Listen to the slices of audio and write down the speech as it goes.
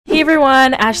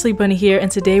everyone, AshleyBunni here,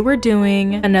 and today we're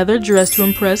doing another dress to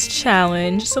impress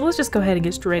challenge. So let's just go ahead and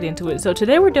get straight into it. So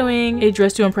today we're doing a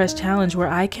dress to impress challenge where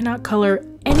I cannot color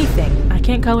anything. I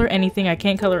can't color anything. I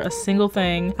can't color a single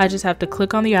thing. I just have to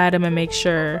click on the item and make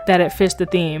sure that it fits the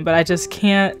theme, but I just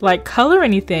can't like color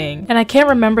anything. And I can't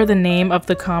remember the name of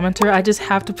the commenter. I just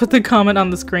have to put the comment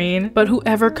on the screen. But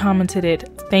whoever commented it,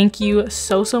 thank you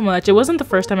so much. It wasn't the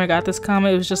first time I got this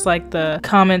comment. It was just like the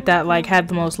comment that like had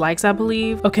the most likes, I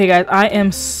believe. Okay guys, I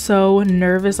am so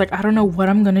nervous. Like I don't know what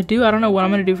I'm gonna do. I don't know what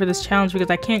I'm gonna do for this challenge because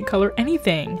I can't color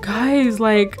anything. Guys,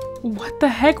 like what the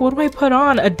heck? What do I put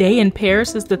on? A day in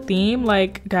Paris is the theme?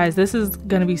 Like, guys, this is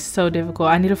gonna be so difficult.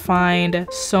 I need to find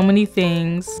so many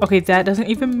things. Okay, that doesn't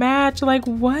even match. Like,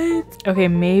 what? Okay,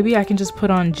 maybe I can just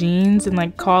put on jeans and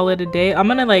like call it a day. I'm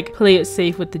gonna like play it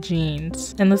safe with the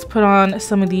jeans. And let's put on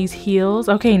some of these heels.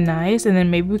 Okay, nice. And then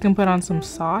maybe we can put on some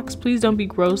socks. Please don't be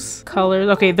gross colors.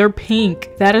 Okay, they're pink.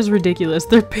 That is ridiculous.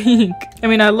 They're pink. I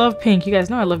mean, I love pink. You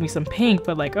guys know I love me some pink,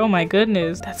 but like, oh my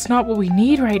goodness, that's not what we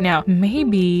need right now.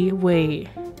 Wait,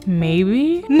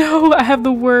 maybe? No, I have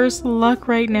the worst luck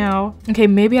right now. Okay,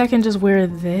 maybe I can just wear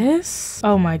this.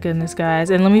 Oh my goodness, guys.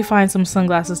 And let me find some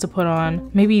sunglasses to put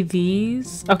on. Maybe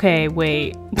these. Okay,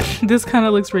 wait. This kind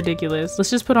of looks ridiculous.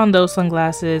 Let's just put on those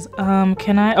sunglasses.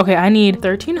 Can I? Okay, I need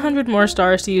 1,300 more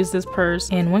stars to use this purse.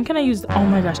 And when can I use? Oh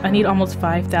my gosh, I need almost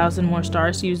 5,000 more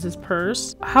stars to use this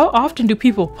purse. How often do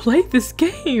people play this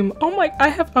game? Oh my, I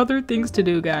have other things to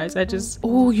do, guys.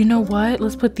 Oh, you know what?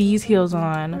 Let's put these heels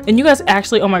on. And you guys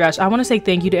actually, oh my gosh, I want to say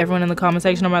thank you to everyone in the comment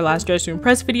section on my last dress to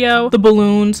impress video. The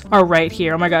balloons are right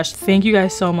here. Oh my gosh, thank you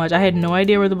guys so much. I had no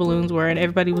idea where the balloons were and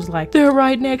everybody was like, they're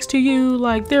right next to you,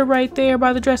 like they're right there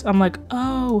by the dress. I'm like,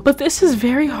 oh, but this is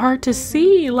very hard to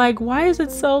see. Like, why is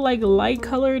it so like light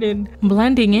colored and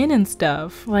blending in and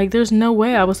stuff? Like, there's no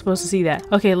way I was supposed to see that.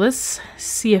 Okay, let's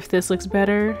see if this looks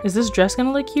better. Is this dress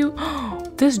gonna look cute?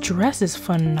 This dress is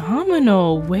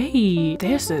phenomenal. Wait,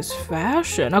 this is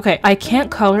fashion. Okay, I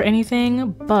can't color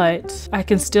anything, but I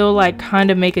can still like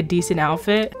kind of make a decent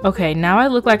outfit. Okay, now I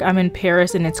look like I'm in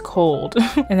Paris and it's cold.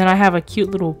 And then I have a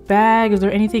cute little bag. Is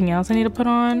there anything else I need to put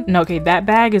on? No, okay, that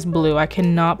bag is blue. I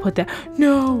cannot put that.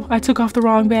 No, I took off the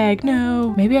wrong bag.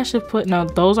 No, maybe I should put, no,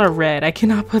 those are red. I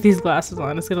cannot put these glasses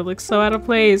on. It's gonna look so out of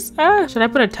place. Ah, should I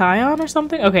put a tie on or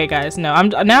something? Okay, guys, no,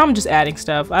 I'm just adding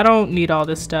stuff. I don't need all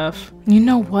this stuff. You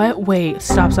know what? Wait,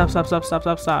 stop.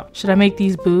 Should I make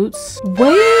these boots? Wait,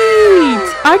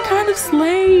 I kind of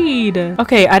slayed.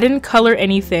 Okay, I didn't color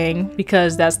anything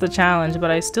because that's the challenge,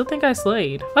 but I still think I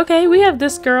slayed. Okay, we have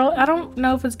this girl. I don't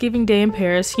know if it's giving day in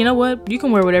Paris. You know what? You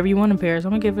can wear whatever you want in Paris.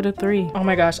 I'm gonna give it a 3. Oh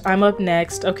my gosh, I'm up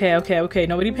next. Okay,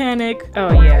 nobody panic.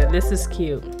 Oh yeah, this is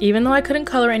cute. Even though I couldn't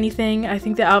color anything, I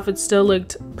think the outfit still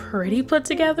looked pretty put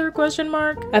together, question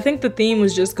mark. I think the theme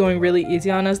was just going really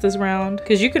easy on us this round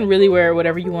because you can really wear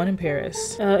whatever you want in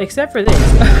Paris, except for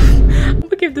this. I'm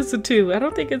gonna give this a 2. I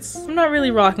don't think I'm not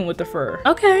really rocking with the fur.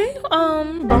 Okay,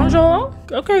 bonjour.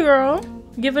 Okay, girl.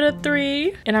 Give it a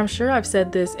 3. And I'm sure I've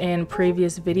said this in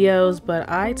previous videos, but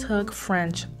I took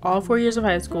French all 4 years of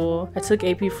high school. I took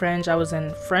AP French. I was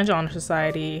in French Honor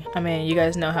Society. I mean, you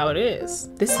guys know how it is.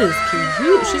 This is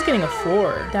cute. She's getting a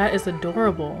 4. That is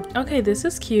adorable. Okay, this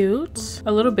is cute.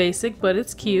 A little basic, but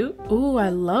it's cute. Ooh, I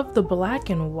love the black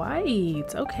and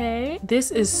white. Okay.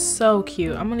 This is so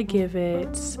cute. I'm gonna give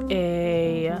it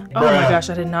a... Oh my gosh,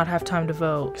 I did not have time to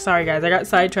vote. Sorry guys, I got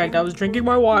sidetracked. I was drinking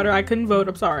more water. I couldn't vote.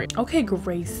 I'm sorry. Okay,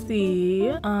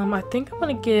 Gracie. I think I'm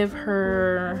gonna give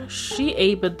her, she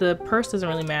 8, but the purse doesn't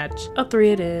really match. A 3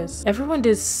 it is. Everyone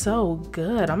did so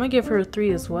good. I'm gonna give her a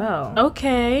 3 as well.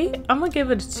 Okay, I'm gonna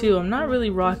give it a 2. I'm not really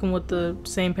rocking with the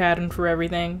same pattern for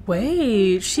everything.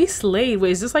 Wait, she slayed.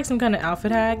 Wait, is this like some kind of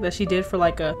outfit hack that she did for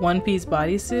like a one-piece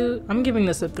bodysuit? I'm giving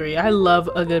this a 3. I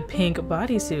love a good pink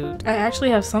bodysuit. I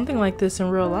actually have something like this in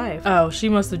real life. Oh, she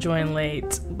must have joined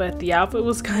late, but the outfit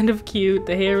was kind of cute.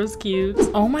 The hair was cute.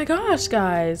 Oh my gosh,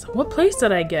 guys, what place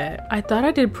did I get? I thought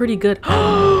I did pretty good.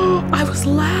 I was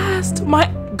last.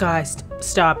 My guys,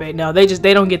 stop it. No, they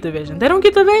don't get the vision. They don't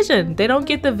get the vision. They don't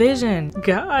get the vision.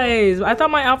 Guys, I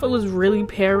thought my outfit was really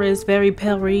Paris, very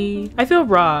Paris. I feel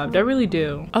robbed. I really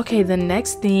do. Okay, the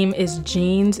next theme is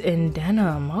jeans and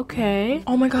denim. Okay.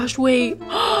 Oh my gosh, wait.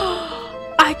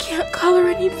 I can't color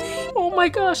anything. Oh my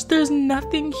gosh, there's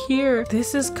nothing here.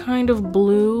 This is kind of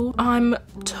blue. I'm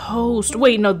toast.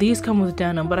 Wait, no, these come with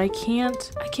denim, but I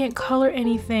can't color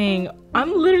anything.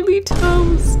 I'm literally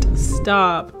toast.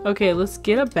 Stop. Okay, let's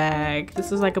get a bag.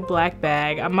 This is like a black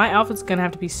bag. My outfit's gonna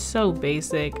have to be so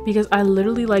basic because I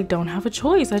literally like don't have a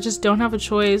choice. I just don't have a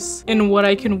choice in what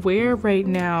I can wear right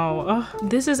now. Ugh,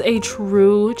 this is a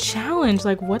true challenge.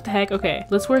 Like, what the heck? Okay,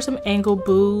 let's wear some ankle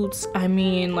boots. I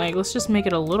mean, like, let's just make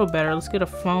it a little better. Let's get a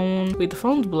phone. Wait, the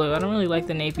phone's blue. I don't really like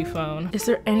the navy phone. Is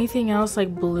there anything else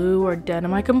like blue or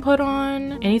denim I can put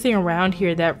on? Anything around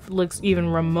here that looks even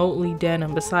remotely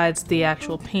denim besides the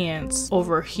actual pants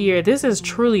over here? This is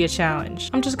truly a challenge.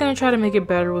 I'm just gonna try to make it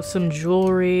better with some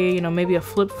jewelry, you know, maybe a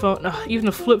flip phone. Ugh, even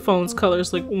the flip phone's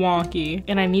colors look wonky.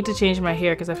 And I need to change my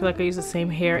hair because I feel like I use the same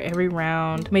hair every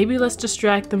round. Maybe let's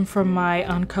distract them from my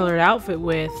uncolored outfit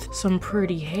with some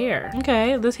pretty hair.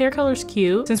 Okay, this hair color's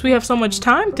cute. Since we have so much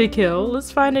time to kill,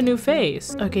 let's find a new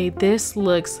face. Okay, this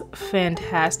looks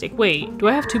fantastic. Wait, do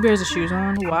I have 2 pairs of shoes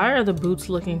on? Why are the boots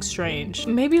looking strange?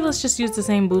 Maybe let's just use the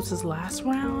same boots as last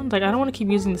round. Like, I don't want to keep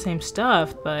using the same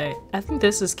stuff, but I think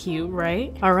this is cute,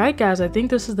 right? All right, guys, I think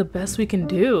this is the best we can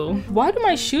do. Why do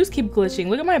my shoes keep glitching?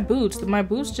 Look at my boots. My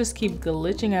boots just keep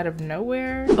glitching out of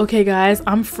nowhere. Okay, guys,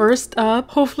 I'm first up.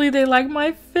 Hopefully they like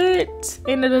my fit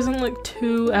and it doesn't look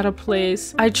too out of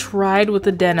place. I tried with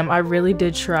the denim. I really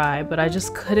did try, but I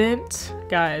just couldn't.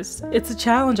 Guys, it's a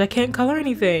challenge. I can't color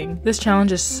anything. This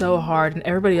challenge is so hard and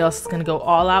everybody else is gonna go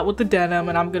all out with the denim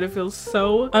and I'm gonna feel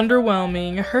so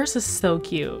underwhelming. Hers is so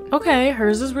cute. Okay,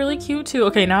 hers is really cute too.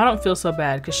 Okay, now I don't feel so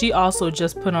bad because she also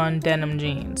just put on denim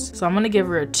jeans. So I'm gonna give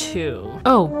her a 2.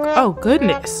 Oh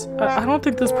goodness. I don't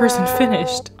think this person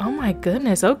finished. Oh my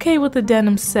goodness. Okay, with the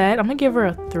denim set, I'm gonna give her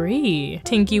a 3.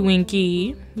 Tinky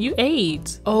Winky. You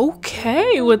 8.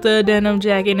 Okay, with the denim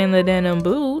jacket and the denim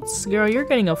boots. Girl, you're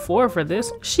getting a 4 for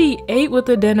this. She 8 with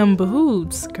the denim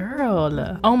boots.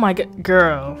 Girl. Oh my god.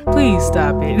 Girl, please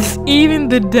stop it. Even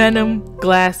the denim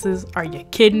glasses. Are you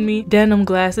kidding me? Denim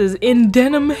glasses in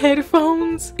denim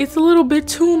headphones. It's a little bit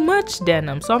too much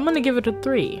denim. So I'm gonna give it a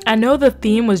 3. I know the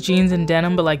theme was jeans and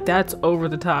denim, but like that's over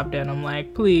the top denim.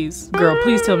 Like, please. Girl,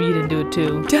 please tell me you didn't do it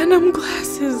too. Denim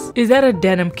glasses. Is that a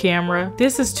denim camera?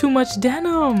 This is too much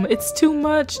denim. It's too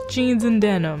much jeans and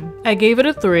denim. I gave it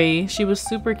a 3. She was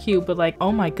super cute, but like,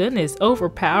 oh my goodness,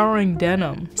 overpowering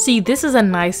denim. See, this is a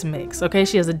nice mix, okay?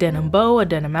 She has a denim bow, a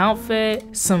denim outfit,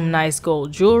 some nice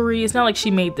gold jewelry. It's not like she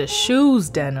made the shoes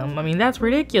denim. I mean, that's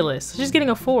ridiculous. She's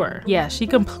getting a 4. Yeah, she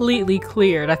completely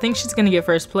cleared. I think she's gonna get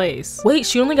first place. Wait,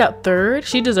 she only got 3rd?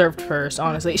 She deserved first,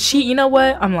 honestly. You know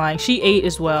what? I'm lying. She 8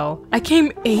 as well. I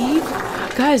came 8?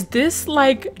 Guys, this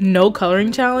like no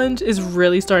coloring challenge is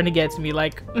really starting to get to me.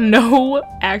 Like, no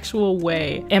actual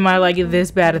way am I like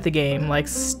this bad at the game. Like,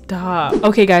 stop.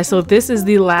 Okay guys, so this is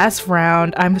the last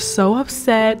round. I'm so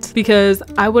upset because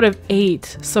I would have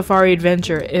ate Safari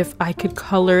Adventure if I could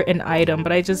color an item,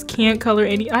 but I just can't color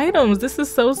any items. This is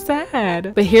so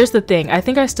sad. But here's the thing, I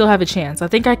think I still have a chance. I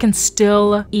think I can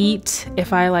still eat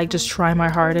if I like just try my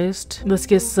hardest. Let's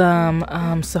get some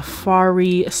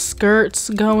safari skirts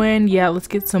going. Yeah, let's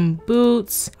get some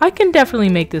boots. I can definitely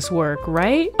make this work,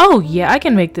 right? Oh yeah, I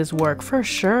can make this work for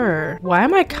sure. Why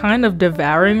am I kind of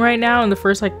devouring right now in the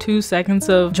first like 2 seconds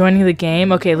of joining the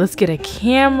game? Okay, let's get a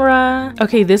camera.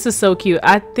 Okay, this is so cute.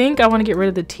 I think I want to get rid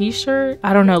of the t-shirt.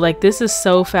 I don't know, like this is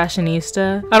so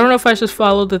fashionista. I don't know if I should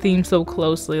follow the theme so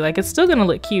closely. Like, it's still gonna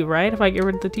look cute, right? If I get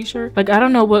rid of the t-shirt. Like, I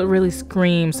don't know what really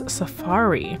screams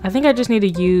safari. I think I just need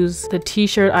to use the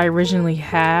t-shirt I originally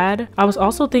had. I was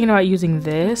also thinking about using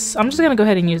this. I'm just gonna go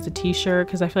ahead and use the t-shirt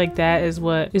because I feel like that is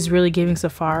what is really giving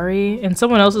safari. And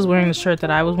someone else is wearing the shirt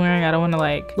that I was wearing. I don't want to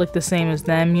like look the same as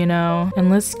them, you know? And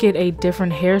let's get a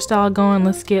different hairstyle going.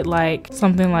 Let's get like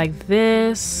something like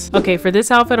this. Okay, for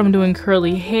this outfit, I'm doing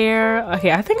curly hair.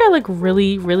 Okay, I think I look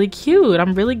really, really cute.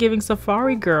 I'm really giving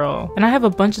safari girl. And I have a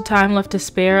bunch of time left to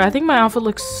spare. I think my outfit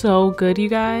looks so good, you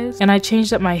guys. And I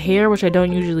changed up my hair, which I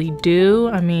don't usually do.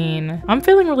 I mean, I'm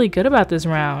feeling really good about this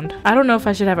round. I don't know if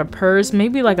I should have a purse,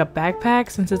 maybe like a backpack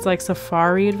since it's like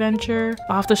safari adventure.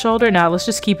 Off the shoulder? Nah, let's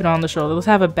just keep it on the shoulder. Let's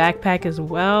have a backpack as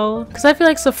well because I feel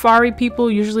like safari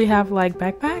people usually have like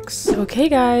backpacks. Okay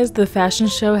guys, the fashion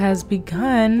show has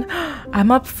begun.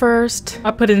 I'm up first.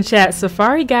 I put in chat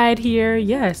safari guide here.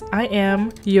 Yes, I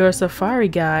am your safari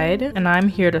guide and I'm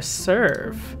here to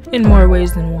serve in more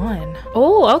ways than one.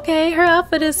 Oh, okay, her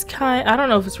outfit is I don't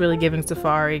know if it's really giving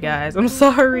safari, guys. I'm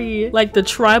sorry. Like, the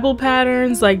tribal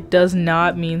patterns like does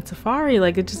not mean safari.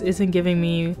 Like, it just isn't giving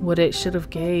me what it should have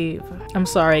gave. I'm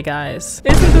sorry guys.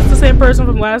 Isn't this the same person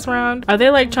from last round? Are they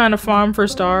like trying to farm for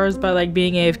stars by like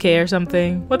being AFK or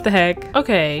something? What the heck?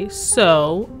 Okay,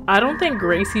 so I don't think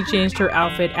Gracie changed her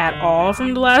outfit at all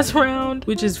from the last round,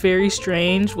 which is very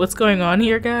strange. What's going on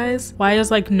here, guys? Why is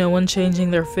like no one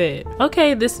changing their fit?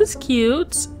 Okay, this is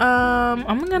cute.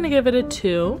 I'm gonna give it a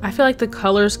 2. I feel like the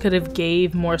colors could have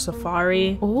gave more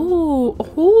safari. Ooh,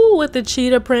 with the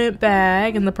cheetah print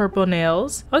bag and the purple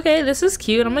nails. Okay, this is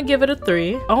cute. I'm gonna give it a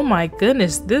 3. Oh my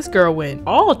goodness, this girl went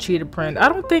all cheetah print. I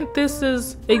don't think this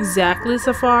is exactly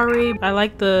safari. I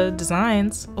like the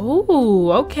designs.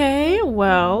 Ooh, okay,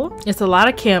 well, it's a lot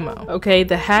of camo. Okay,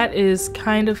 the hat is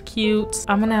kind of cute.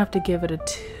 I'm gonna have to give it a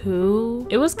 2.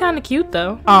 It was kind of cute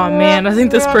though. Oh man, I think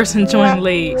this person joined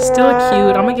late. Still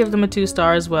cute. I'm gonna give them a 2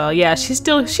 star as well. Yeah, she's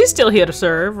still here to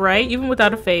serve, right? Even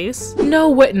without a face. No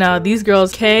way. No, these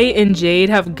girls, Kay and Jade,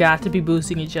 have got to be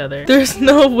boosting each other. There's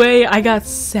no way I got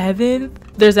 7th.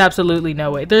 There's absolutely no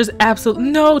way. There's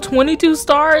absolutely no 22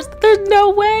 stars. There's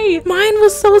no way. Mine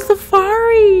was so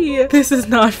safari. This is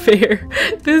not fair.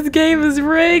 This game is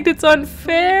rigged. It's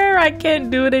unfair. I can't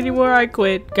do it anymore. I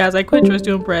quit. Guys, I quit Dress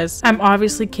to Impress. I'm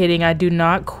obviously kidding. I do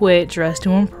not quit Dress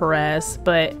to Impress,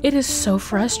 but it is so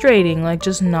frustrating. Like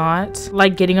just not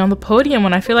like getting on the podium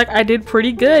when I feel like I did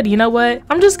pretty good. You know what?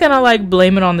 I'm just gonna like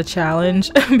blame it on the challenge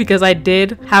because I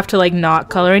did have to like not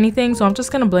color anything. So I'm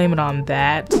just gonna blame it on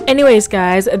that. Anyways,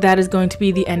 guys, that is going to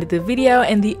be the end of the video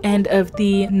and the end of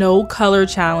the no color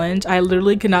challenge. I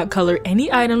literally could not color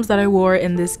any items that I wore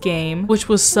in this game, which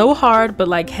was so hard, but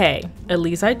like, hey, at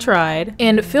least I tried.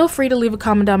 And feel free to leave a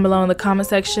comment down below in the comment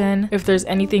section if there's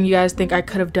anything you guys think I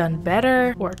could have done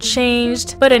better or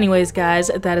changed. But anyways, guys,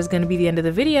 that is going to be the end of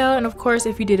the video. And of course,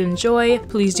 if you did enjoy,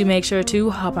 please do make sure to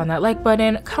hop on that like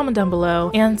button, comment down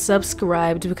below, and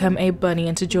subscribe to become a bunny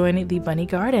and to join the bunny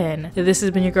garden. This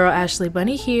has been your girl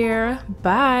AshleyBunni here.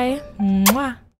 Bye. Mwah.